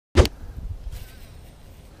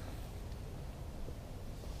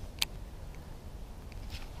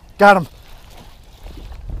Got him.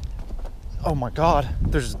 Oh my God,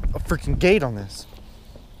 there's a freaking gate on this.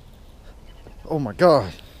 Oh my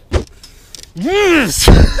God. Yes!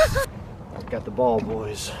 Got the ball,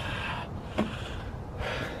 boys.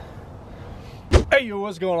 Hey, yo,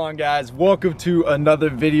 what's going on, guys? Welcome to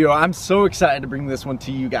another video. I'm so excited to bring this one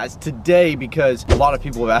to you guys today because a lot of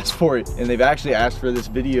people have asked for it, and they've actually asked for this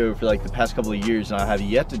video for like the past couple of years, and I have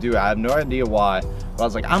yet to do it. I have no idea why, but I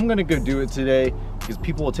was like, I'm gonna go do it today because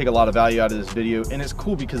people will take a lot of value out of this video, and it's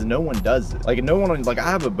cool because no one does it. Like, no one, like,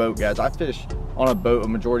 I have a boat, guys. I fish on a boat a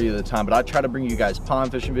majority of the time, but I try to bring you guys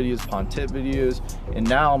pond fishing videos, pond tip videos, and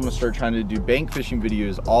now I'm gonna start trying to do bank fishing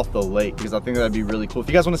videos off the lake because I think that'd be really cool. If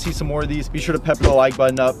you guys want to see some more of these, be sure to pepper the like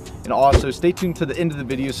button up, and also stay tuned to the end of the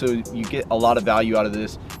video so you get a lot of value out of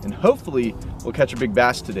this, and hopefully we'll catch a big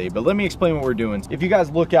bass today. But let me explain what we're doing. If you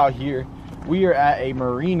guys look out here, we are at a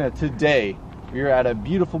marina today. We are at a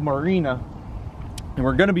beautiful marina, and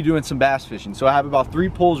we're gonna be doing some bass fishing. So I have about 3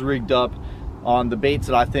 poles rigged up on the baits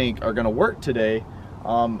that I think are gonna work today.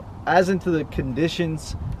 As into the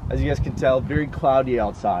conditions, as you guys can tell, very cloudy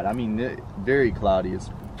outside. I mean, very cloudy. It's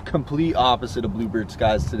complete opposite of bluebird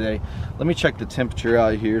skies today. Let me check the temperature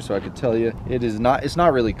out here so I can tell you. It's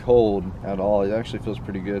not really cold at all. It actually feels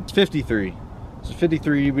pretty good. It's 53. So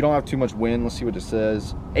 53, we don't have too much wind. Let's see what it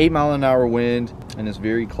says. 8-mile-an-hour wind, and it's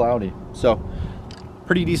very cloudy. So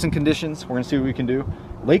pretty decent conditions. We're gonna see what we can do.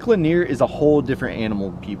 Lake Lanier is a whole different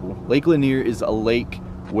animal, people. Lake Lanier is a lake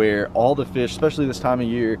where all the fish, especially this time of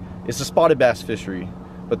year, it's a spotted bass fishery,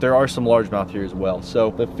 but there are some largemouth here as well.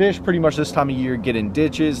 So the fish pretty much this time of year get in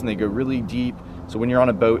ditches and they go really deep. So when you're on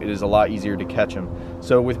a boat, it is a lot easier to catch them.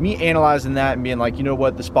 So with me analyzing that and being like, you know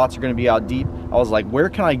what, the spots are gonna be out deep, I was like, where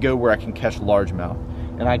can I go where I can catch largemouth?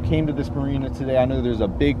 And I came to this marina today. I know there's a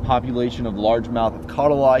big population of largemouth. I've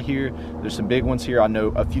caught a lot here. There's some big ones here. I know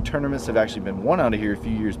a few tournaments have actually been won out of here a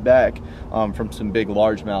few years back from some big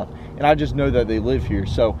largemouth. And I just know that they live here.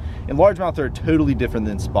 So, and largemouth are totally different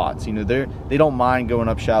than spots. You know, they don't mind going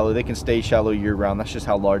up shallow. They can stay shallow year round. That's just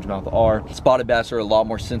how largemouth are. Spotted bass are a lot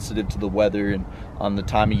more sensitive to the weather and on the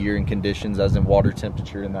time of year and conditions, as in water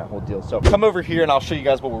temperature and that whole deal. So come over here and I'll show you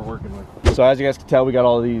guys what we're working with. So as you guys can tell, we got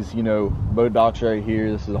all these, you know, boat docks right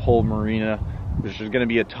here. This is a whole marina. There's just gonna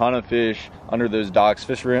be a ton of fish under those docks.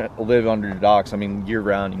 Fish live under docks. I mean, year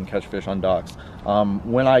round, you can catch fish on docks.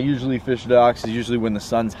 When I usually fish docks is usually when the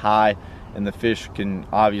sun's high and the fish can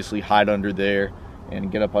obviously hide under there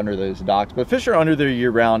and get up under those docks. But fish are under there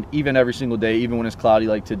year round, even every single day, even when it's cloudy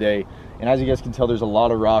like today. And as you guys can tell, there's a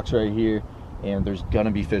lot of rocks right here, and there's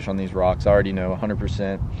gonna be fish on these rocks. I already know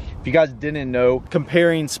 100%. If you guys didn't know,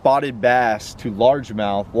 comparing spotted bass to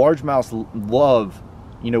largemouth, largemouths love,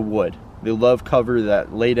 you know, wood. They love cover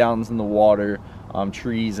that lay downs in the water,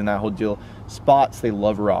 trees and that whole deal. Spots, they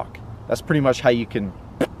love rock. That's pretty much how you can,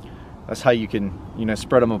 you know,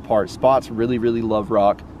 spread them apart. Spots really, really love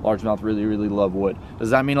rock. Largemouth really, really love wood. Does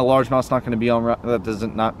that mean a largemouth's not gonna be on rock? That does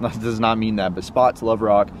not mean that, but spots love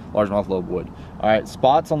rock, largemouth love wood. All right,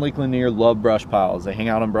 spots on Lake Lanier love brush piles. They hang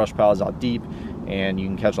out on brush piles out deep, and you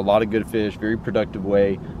can catch a lot of good fish, very productive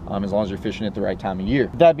way, as long as you're fishing at the right time of year.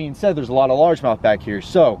 That being said, there's a lot of largemouth back here,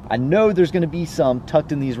 so I know there's gonna be some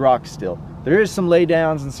tucked in these rocks still. There is some lay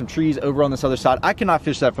downs and some trees over on this other side. I cannot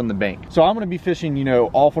fish that from the bank. So I'm gonna be fishing, you know,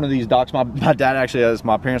 off one of these docks. My dad actually has,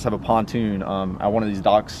 my parents have a pontoon at one of these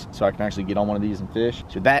docks, so I can actually get on one of these and fish.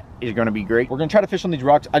 So that is gonna be great. We're gonna try to fish on these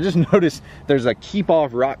rocks. I just noticed there's a keep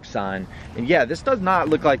off rock sign. And yeah, this does not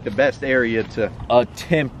look like the best area to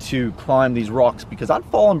attempt to climb these rocks because I'd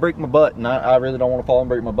fall and break my butt, and I really don't wanna fall and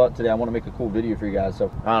break my butt today. I wanna make a cool video for you guys,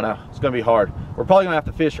 so I don't know, it's gonna be hard. We're probably gonna have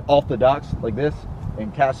to fish off the docks like this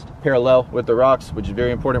and cast parallel with the rocks, which is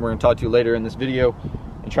very important. We're gonna talk to you later in this video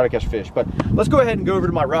and try to catch fish. But let's go ahead and go over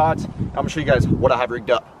to my rods. I'm gonna show you guys what I have rigged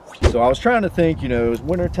up. So I was trying to think, you know, it's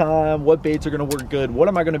winter time, what baits are gonna work good, what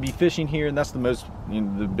am I gonna be fishing here, and that's the most, you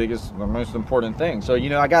know, the most important thing. So, you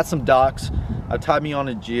know, I got some docks. I tied me on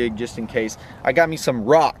a jig just in case. I got me some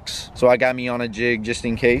rocks, so I got me on a jig just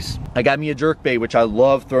in case. I got me a jerk bait, which I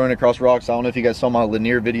love throwing across rocks. I don't know if you guys saw my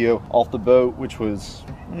Lanier video off the boat, which was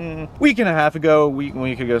week and a half ago, week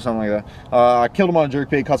ago, something like that. I killed them on a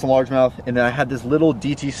jerkbait, caught some largemouth, and then I had this little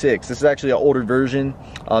DT6. This is actually an older version.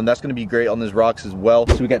 That's gonna be great on these rocks as well.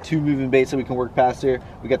 So we got 2 moving baits that we can work past here.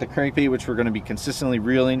 We got the crankbait, which we're gonna be consistently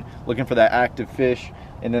reeling, looking for that active fish.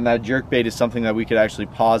 And then that jerkbait is something that we could actually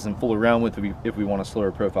pause and fool around with if we want a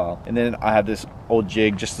slower profile. And then I have this old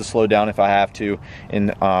jig just to slow down if I have to.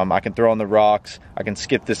 And I can throw on the rocks. I can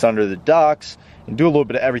skip this under the docks and do a little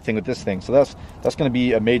bit of everything with this thing. So that's gonna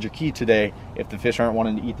be a major key today if the fish aren't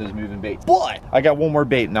wanting to eat those moving baits. But I got one more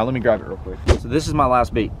bait. Now let me grab it real quick. So this is my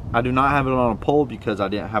last bait. I do not have it on a pole because I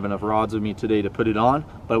didn't have enough rods with me today to put it on,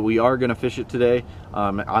 but we are gonna fish it today.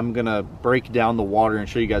 I'm gonna break down the water and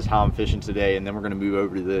show you guys how I'm fishing today, and then we're gonna move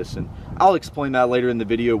over to this. And I'll explain that later in the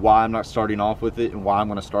video, why I'm not starting off with it and why I'm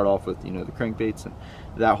gonna start off with, you know, the crankbaits and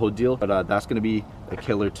that whole deal. But that's gonna be a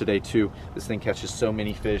killer today too. This thing catches so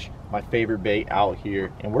many fish. My favorite bait out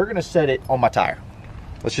here. And we're gonna set it on my tire.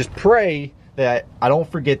 Let's just pray that I don't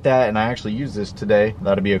forget that and I actually use this today.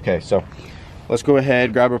 That'll be okay. So let's go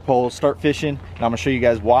ahead, grab our pole, start fishing, and I'm gonna show you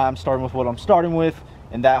guys why I'm starting with what I'm starting with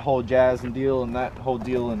and that whole jazz and deal and that whole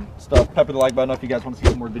deal and stuff. Pepper the like button if you guys want to see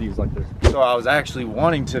some more videos like this. So I was actually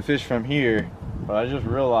wanting to fish from here, but I just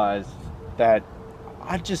realized that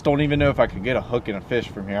I just don't even know if I could get a hook and a fish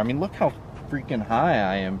from here. I mean, look how freaking high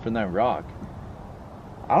I am from that rock.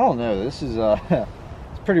 I don't know, this is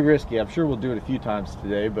it's pretty risky. I'm sure we'll do it a few times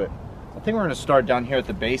today, but I think we're gonna start down here at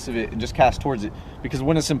the base of it and just cast towards it, because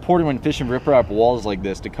when it's important when fishing riprap walls like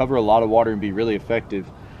this to cover a lot of water and be really effective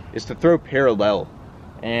is to throw parallel.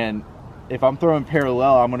 And if I'm throwing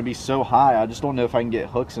parallel, I'm gonna be so high, I just don't know if I can get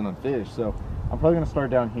hooks and a fish. So I'm probably gonna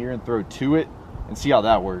start down here and throw to it and see how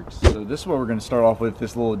that works. So this is what we're gonna start off with,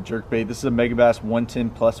 this little jerk bait. This is a Megabass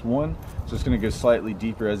 110+1. So it's gonna go slightly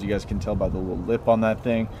deeper, as you guys can tell by the little lip on that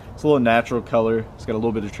thing. It's a little natural color. It's got a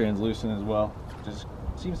little bit of translucent as well. Just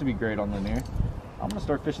seems to be great on linear. I'm gonna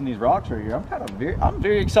start fishing these rocks right here. I'm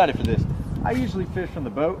very excited for this. I usually fish from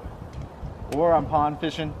the boat or I'm pond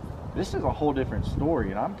fishing. This is a whole different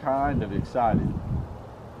story and I'm kind of excited.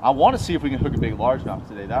 I want to see if we can hook a big largemouth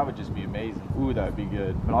today. That would just be amazing. Ooh, that would be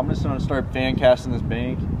good. But I'm just gonna start fan casting this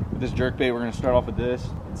bank with this jerk bait. We're gonna start off with this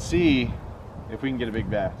and see if we can get a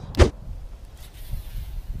big bass.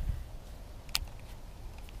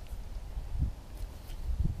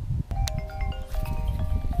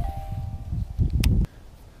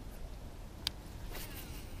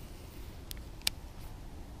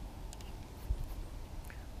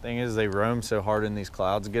 Thing is, they roam so hard and these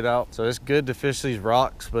clouds get out. So it's good to fish these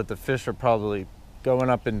rocks, but the fish are probably going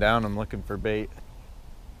up and down and looking for bait.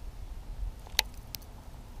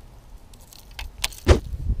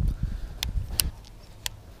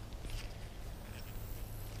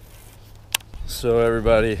 So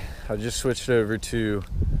everybody, I just switched over to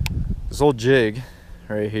this old jig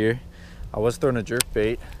right here. I was throwing a jerk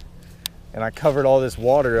bait and I covered all this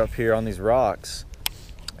water up here on these rocks.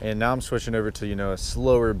 And now I'm switching over to, you know, a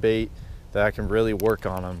slower bait that I can really work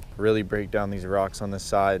on them, really break down these rocks on this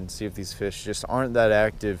side and see if these fish just aren't that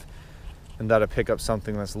active and that I pick up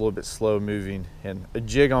something that's a little bit slow moving. And a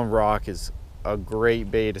jig on rock is a great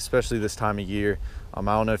bait, especially this time of year. I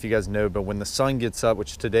don't know if you guys know, but when the sun gets up,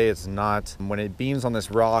 which today it's not, when it beams on this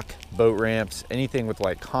rock, boat ramps, anything with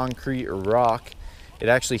like concrete or rock, it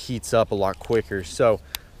actually heats up a lot quicker. So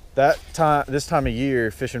this time of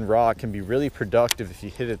year, fishing rock can be really productive if you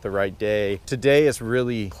hit it the right day. Today it's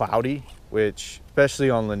really cloudy, which especially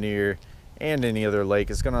on Lanier and any other lake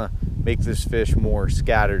is gonna make this fish more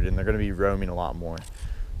scattered and they're gonna be roaming a lot more.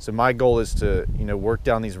 So my goal is to, you know, work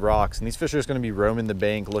down these rocks, and these fish are just gonna be roaming the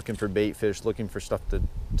bank looking for bait fish, looking for stuff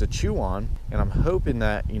to chew on. And I'm hoping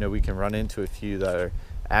that, you know, we can run into a few that are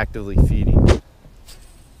actively feeding.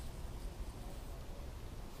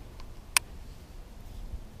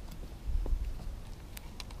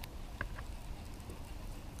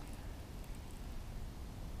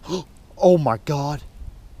 Oh my God,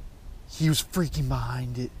 he was freaking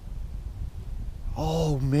behind it.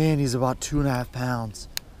 Oh man, he's about 2.5 pounds.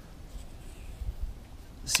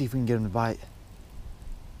 Let's see if we can get him to bite.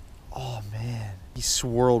 Oh man, he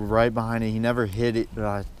swirled right behind it. He never hit it,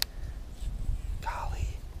 but golly.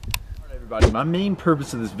 All right, everybody, my main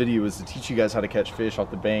purpose of this video is to teach you guys how to catch fish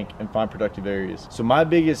off the bank and find productive areas. So my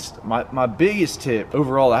biggest tip,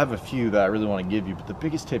 overall, I have a few that I really want to give you, but the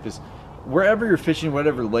biggest tip is wherever you're fishing,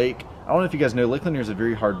 whatever lake, I don't know if you guys know, Lake Lanier is a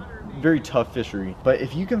very tough fishery. But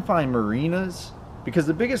if you can find marinas, because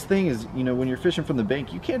the biggest thing is, you know, when you're fishing from the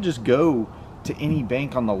bank, you can't just go to any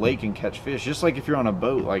bank on the lake and catch fish. Just like if you're on a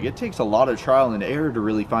boat, like it takes a lot of trial and error to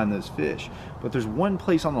really find those fish. But there's one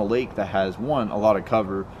place on the lake that has, one, a lot of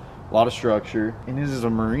cover, a lot of structure, and this is a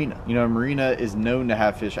marina. You know, a marina is known to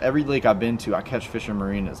have fish. Every lake I've been to, I catch fish in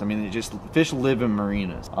marinas. I mean, fish live in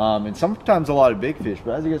marinas. And sometimes a lot of big fish,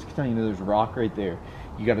 but as you guys can tell, you know, there's rock right there.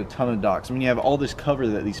 You got a ton of docks. I mean, you have all this cover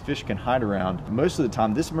that these fish can hide around. Most of the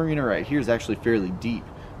time, this marina right here is actually fairly deep,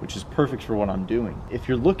 which is perfect for what I'm doing. If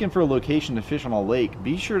you're looking for a location to fish on a lake,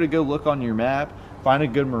 be sure to go look on your map, Find a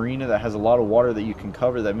good marina that has a lot of water that you can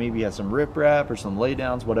cover, that maybe has some riprap or some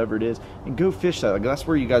laydowns, whatever it is, and go fish that. Like, that's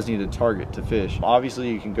where you guys need to target to fish.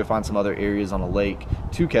 Obviously, you can go find some other areas on a lake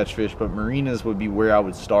to catch fish, but marinas would be where I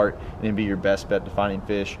would start and it'd be your best bet to finding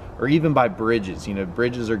fish, or even by bridges. You know,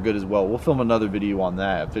 bridges are good as well. We'll film another video on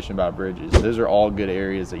that, fishing by bridges. Those are all good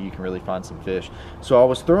areas that you can really find some fish. So I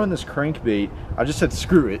was throwing this crankbait. I just said,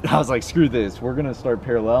 screw it. I was like, screw this. We're gonna start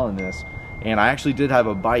paralleling this. And I actually did have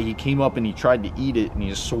a bite. He came up and he tried to eat it and he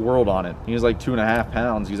just swirled on it. He was like 2.5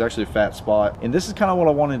 pounds. He's actually a fat spot. And this is kind of what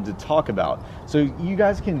I wanted to talk about. So you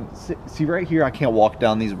guys can see right here, I can't walk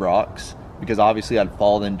down these rocks because obviously I'd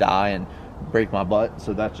fall and die and break my butt.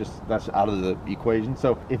 So that's out of the equation.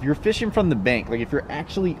 So if you're fishing from the bank, like if you're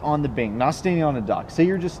actually on the bank, not standing on a dock, say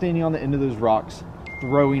you're just standing on the end of those rocks,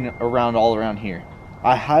 throwing around all around here,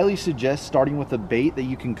 I highly suggest starting with a bait that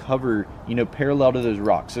you can cover, you know, parallel to those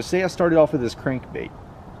rocks. So say I started off with this crankbait.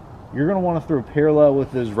 You're gonna wanna throw parallel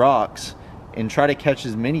with those rocks and try to catch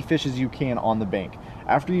as many fish as you can on the bank.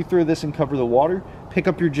 After you throw this and cover the water, pick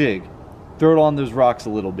up your jig, throw it on those rocks a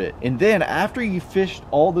little bit. And then after you fished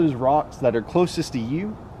all those rocks that are closest to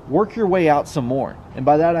you, work your way out some more. And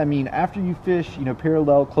by that I mean after you fish, you know,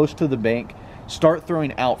 parallel close to the bank, start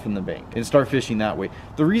throwing out from the bank and start fishing that way.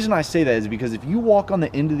 The reason I say that is because if you walk on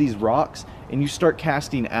the end of these rocks and you start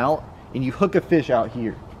casting out and you hook a fish out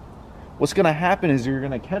here, what's going to happen is you're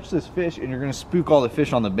going to catch this fish and you're going to spook all the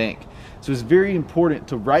fish on the bank. So it's very important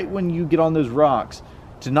to, right when you get on those rocks,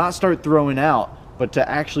 to not start throwing out, but to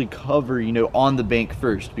actually cover, you know, on the bank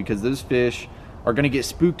first, because those fish are going to get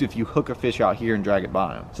spooked if you hook a fish out here and drag it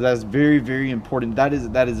by them. So that's very, very important. That is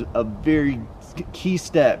a very key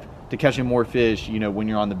step to catching more fish, you know, when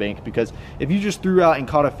you're on the bank. Because if you just threw out and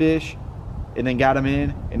caught a fish and then got them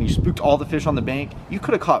in and you spooked all the fish on the bank, you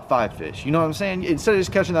could have caught 5 fish. You know what I'm saying? Instead of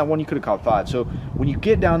just catching that one, you could have caught 5. So when you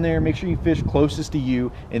get down there, make sure you fish closest to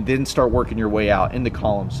you and then start working your way out in the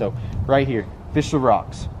column. So right here, fish the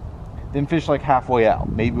rocks, then fish like halfway out,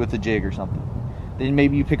 maybe with a jig or something. Then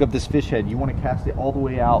maybe you pick up this fish head, you want to cast it all the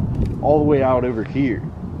way out over here.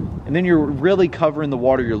 And then you're really covering the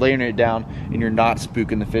water, you're layering it down, and you're not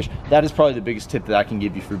spooking the fish. That is probably the biggest tip that I can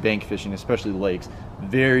give you for bank fishing, especially the lakes.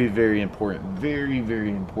 Very, very important. Very, very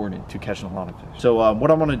important to catching a lot of fish. So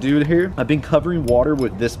what I'm gonna do here, I've been covering water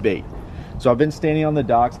with this bait. So I've been standing on the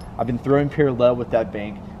docks, I've been throwing parallel with that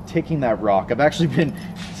bank, taking that rock. I've actually been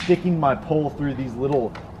sticking my pole through these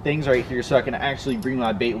little things right here so I can actually bring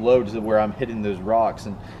my bait low to where I'm hitting those rocks.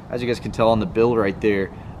 And as you guys can tell on the bill right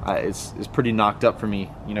there, it's pretty knocked up for me,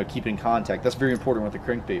 you know, keeping contact. That's very important with the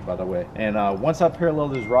crankbait, by the way. And once I parallel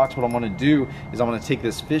those rocks, what I'm going to do is I'm going to take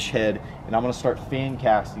this fish head and I'm going to start fan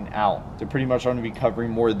casting out. So pretty much I'm going to be covering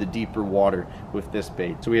more of the deeper water with this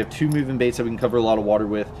bait. So we have 2 moving baits that we can cover a lot of water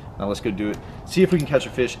with. Now let's go do it. See if we can catch a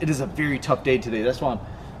fish. It is a very tough day today. That's why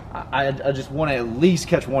I just want to at least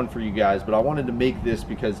catch one for you guys, but I wanted to make this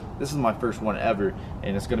because this is my first one ever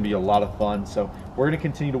and it's going to be a lot of fun. So we're going to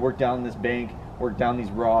continue to work down this bank, work down these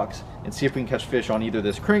rocks, and see if we can catch fish on either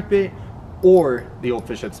this crankbait or the old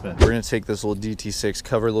fish head spin. We're gonna take this little DT6,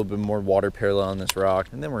 cover a little bit more water parallel on this rock,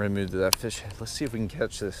 and then we're gonna move to that fish head. Let's see if we can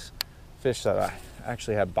catch this fish that I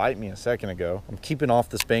actually had bite me a second ago. I'm keeping off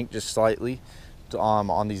this bank just slightly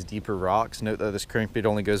on these deeper rocks. Note that this crankbait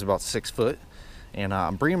only goes about 6 foot, and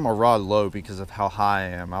I'm bringing my rod low because of how high I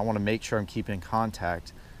am. I wanna make sure I'm keeping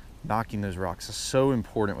contact, knocking those rocks. Is so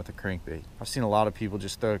important with a crankbait. I've seen a lot of people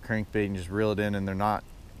just throw a crankbait and just reel it in and they're not,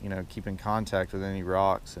 you know, keeping contact with any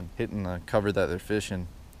rocks and hitting the cover that they're fishing.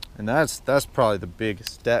 And that's probably the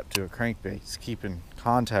biggest step to a crankbait, is keeping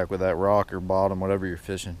contact with that rock or bottom, whatever you're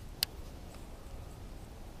fishing.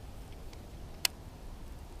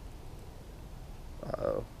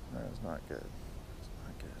 Uh-oh, that's not good. It's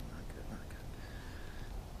not good,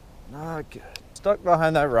 not good. Stuck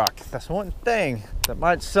behind that rock. That's one thing that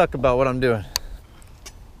might suck about what I'm doing.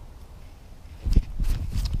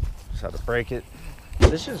 Just had to break it.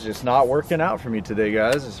 This is just not working out for me today,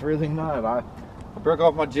 guys. It's really not. I broke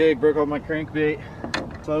off my jig, broke off my crankbait,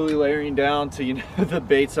 slowly layering down to, you know, the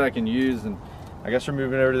baits I can use. And I guess we're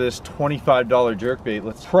moving over to this $25 jerkbait.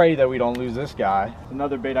 Let's pray that we don't lose this guy. It's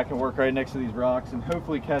another bait I can work right next to these rocks and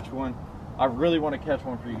hopefully catch one. I really want to catch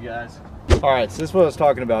one for you guys. All right, so this is what I was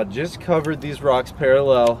talking about. Just covered these rocks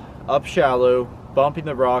parallel, up shallow, bumping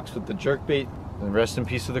the rocks with the jerkbait, and rest in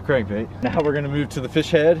peace to the crankbait. Now we're gonna move to the fish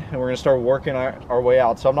head and we're gonna start working our way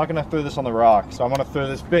out. So I'm not gonna throw this on the rock. So I'm gonna throw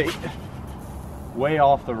this bait way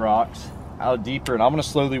off the rocks, out deeper, and I'm gonna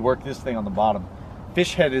slowly work this thing on the bottom.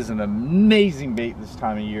 Fish head is an amazing bait this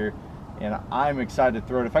time of year, and I'm excited to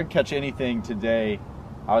throw it. If I catch anything today,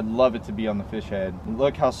 I would love it to be on the fish head.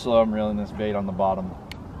 Look how slow I'm reeling this bait on the bottom.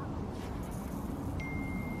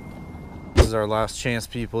 is our last chance,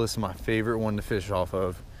 people. This is my favorite one to fish off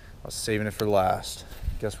of. I was saving it for last.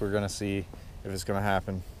 Guess we're gonna see if it's gonna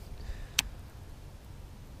happen.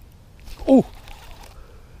 Oh!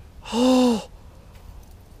 Oh!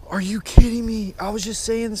 Are you kidding me? I was just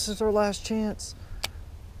saying this is our last chance.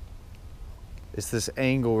 It's this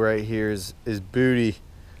angle right here is booty.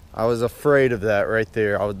 I was afraid of that right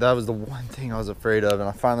there. That was the one thing I was afraid of, and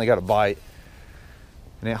I finally got a bite.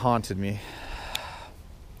 And it haunted me.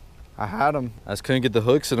 I had him. I just couldn't get the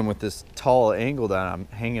hooks in him with this tall angle that I'm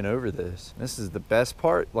hanging over this. This is the best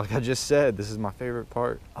part. Like I just said, this is my favorite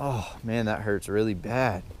part. Oh man, that hurts really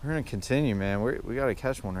bad. We're gonna continue, man. We gotta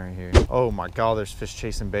catch one right here. Oh my God, there's fish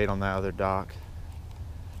chasing bait on that other dock.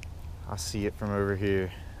 I see it from over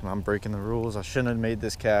here. And I'm breaking the rules. I shouldn't have made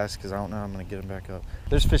this cast because I don't know I'm gonna get him back up.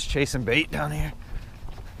 There's fish chasing bait down here.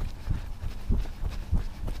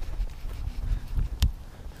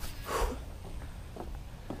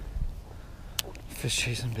 Fish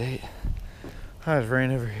chasing bait. I just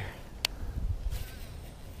ran over here.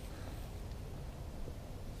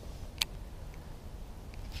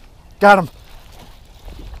 Got him.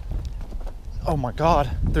 Oh my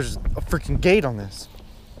God, there's a freaking gate on this.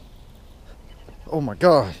 Oh my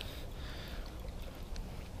God.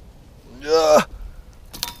 No,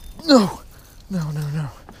 no, no, no.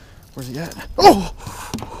 Where's he at? Oh!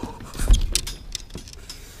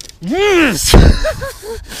 Yes!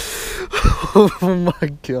 Oh my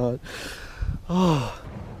God. Oh,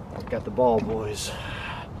 got the ball, boys.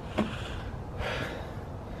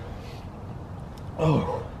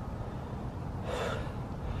 Oh.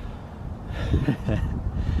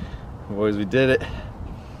 Boys, we did it.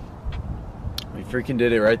 We freaking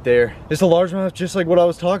did it right there. It's a largemouth, just like what I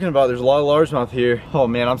was talking about. There's a lot of largemouth here. Oh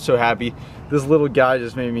man, I'm so happy. This little guy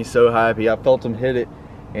just made me so happy. I felt him hit it.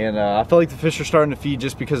 And I feel like the fish are starting to feed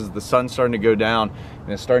just because the sun's starting to go down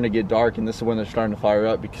and it's starting to get dark, and this is when they're starting to fire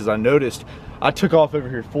up, because I noticed I took off over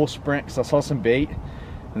here full sprint because I saw some bait,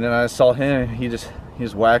 and then I saw him, he just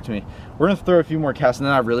whacked me. We're gonna throw a few more casts and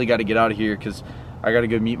then I really got to get out of here because I got to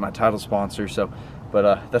go meet my title sponsor. So,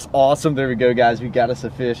 but that's awesome. There we go, guys. We got us a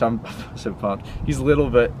fish. I'm so pumped. He's little,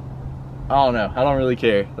 but I don't know. I don't really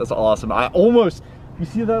care. That's awesome. I almost, you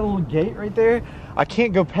see that little gate right there? I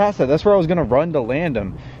can't go past that. That's where I was gonna run to land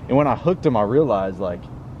him. And when I hooked him, I realized like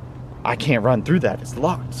I can't run through that. It's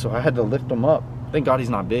locked. So I had to lift him up. Thank God he's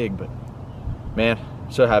not big, but man,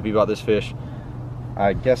 I'm so happy about this fish.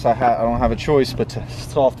 I guess I don't have a choice but to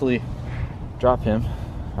softly drop him.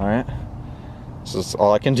 All right. This is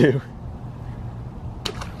all I can do.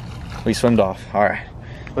 We swimmed off. All right,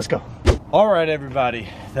 let's go. All right, everybody,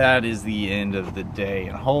 that is the end of the day.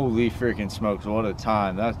 And holy freaking smokes, what a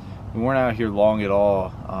time. We weren't out here long at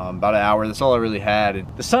all, about an hour. That's all I really had.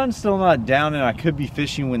 And the sun's still not down, and I could be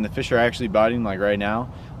fishing when the fish are actually biting, like right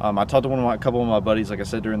now. I talked to a couple of my buddies, like I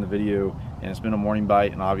said during the video, and it's been a morning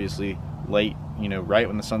bite, and obviously late, you know, right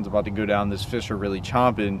when the sun's about to go down, this fish are really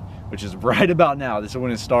chomping, which is right about now. This is when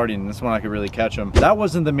it's starting, and this is when I could really catch them. That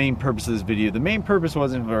wasn't the main purpose of this video. The main purpose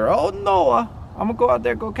wasn't for, oh Noah, I'm gonna go out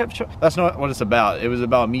there, go catch. That's not what it's about. It was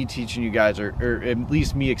about me teaching you guys, or at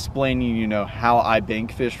least me explaining, you know, how I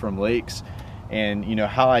bank fish from lakes, and you know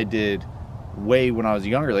how I did way when I was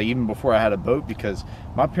younger, like even before I had a boat, because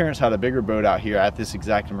my parents had a bigger boat out here at this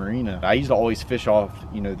exact marina. I used to always fish off,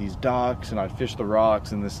 you know, these docks, and I'd fish the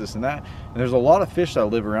rocks and this and that. And there's a lot of fish that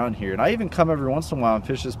live around here, and I even come every once in a while and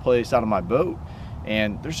fish this place out of my boat.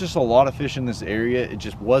 And there's just a lot of fish in this area. It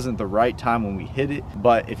just wasn't the right time when we hit it.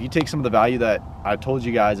 But if you take some of the value that I told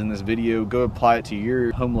you guys in this video, go apply it to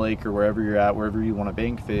your home lake or wherever you're at, wherever you want to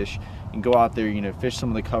bank fish, and go out there, you know, fish some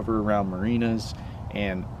of the cover around marinas.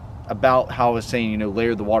 And about how I was saying, you know,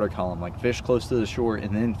 layer the water column, like fish close to the shore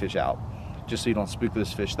and then fish out, just so you don't spook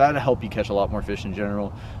those fish. That'll help you catch a lot more fish in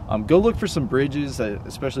general. Go look for some bridges,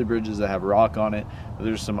 especially bridges that have rock on it.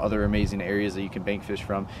 There's some other amazing areas that you can bank fish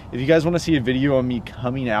from. If you guys want to see a video on me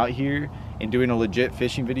coming out here and doing a legit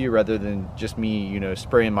fishing video rather than just me, you know,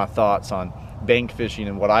 spraying my thoughts on bank fishing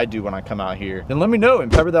and what I do when I come out here, then let me know and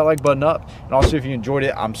pepper that like button up. And also, if you enjoyed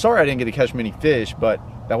it, I'm sorry I didn't get to catch many fish, but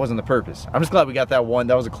that wasn't the purpose. I'm just glad we got that one.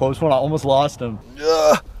 That was a close one. I almost lost him.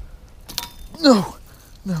 No.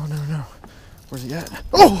 Where's he at?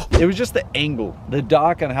 Oh! It was just the angle, the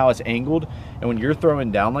dock and how it's angled. And when you're throwing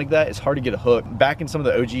down like that, it's hard to get a hook. Back in some of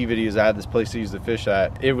the OG videos, I had this place to use the fish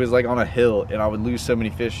at. It was like on a hill, and I would lose so many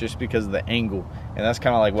fish just because of the angle. And that's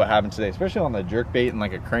kind of like what happened today, especially on the jerk bait and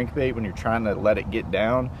like a crankbait when you're trying to let it get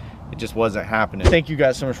down. It just wasn't happening. Thank you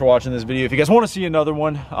guys so much for watching this video. If you guys want to see another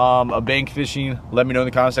one, a bank fishing, let me know in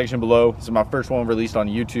the comment section below. This is my first one released on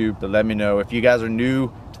YouTube, but let me know. If you guys are new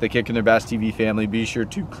to the Kicking Their Bass TV family, be sure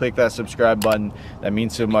to click that subscribe button. That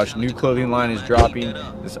means so much. New clothing line is dropping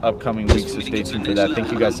this upcoming week, so stay tuned for that.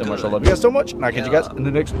 Thank you guys so much. I love you guys so much, and I'll catch you guys in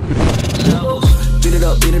the next video. Beat it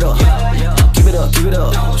up, keep it up, keep it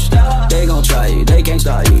up. They gon' try you, they can't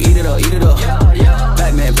stop you.